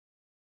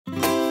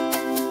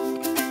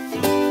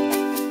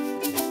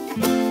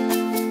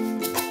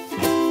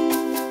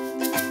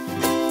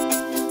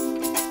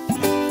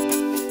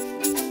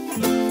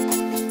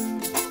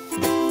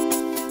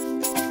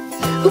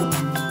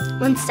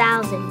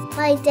1,000.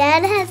 My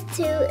dad has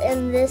 2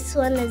 and this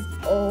one is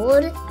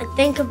old. I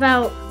think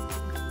about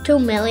 2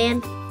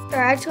 million. Or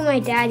actually my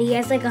dad, he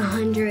has like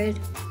 100.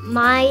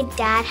 My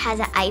dad has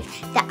the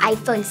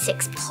iPhone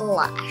 6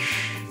 Plus.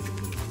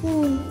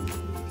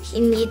 He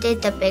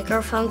needed the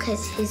bigger phone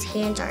because his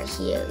hands are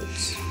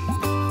huge.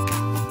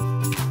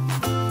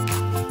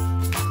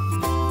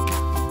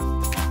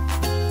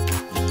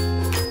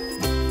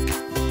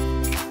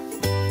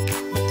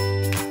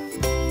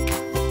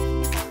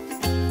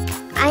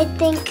 I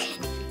think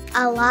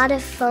a lot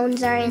of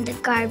phones are in the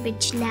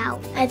garbage now.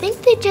 I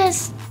think they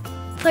just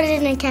put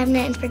it in a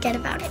cabinet and forget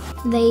about it.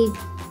 They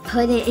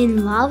put it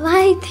in lava,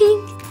 I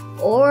think.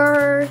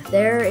 Or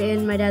they're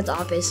in my dad's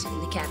office in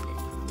the cabinet.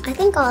 I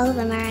think all of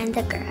them are in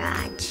the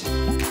garage.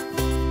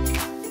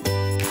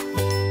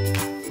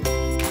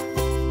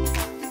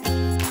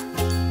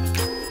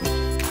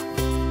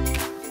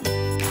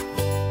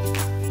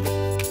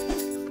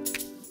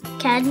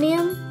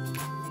 Cadmium,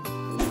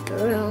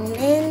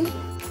 Bromine,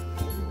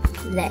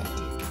 lead.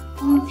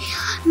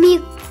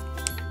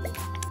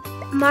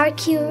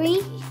 Mercury.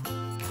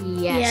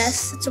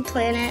 Yes, it's a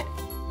planet.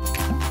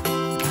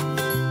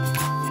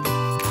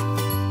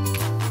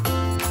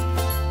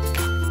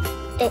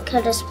 It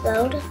could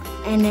explode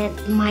and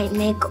it might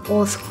make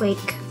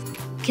earthquake,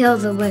 kill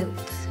the roof.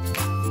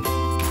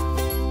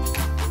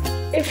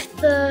 If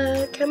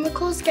the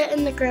chemicals get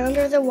in the ground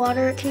or the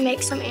water, it can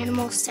make some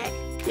animals sick.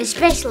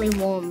 Especially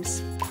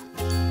worms.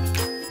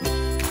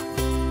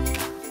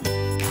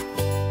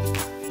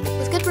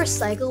 It's good for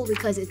recycle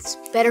because it's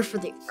better for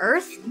the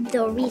earth. The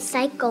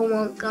recycle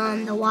won't go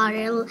in the water,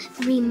 it'll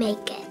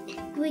remake it.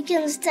 We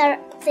can start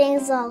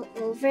things all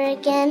over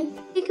again.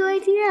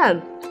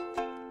 ecoATM.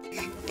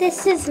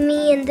 This is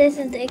me and this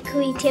is the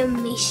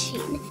ecoATM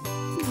machine.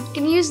 You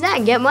can use that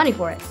and get money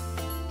for it.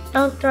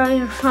 Don't throw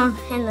your phone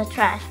in the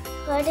trash.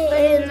 Put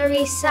it in the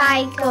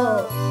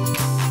recycle.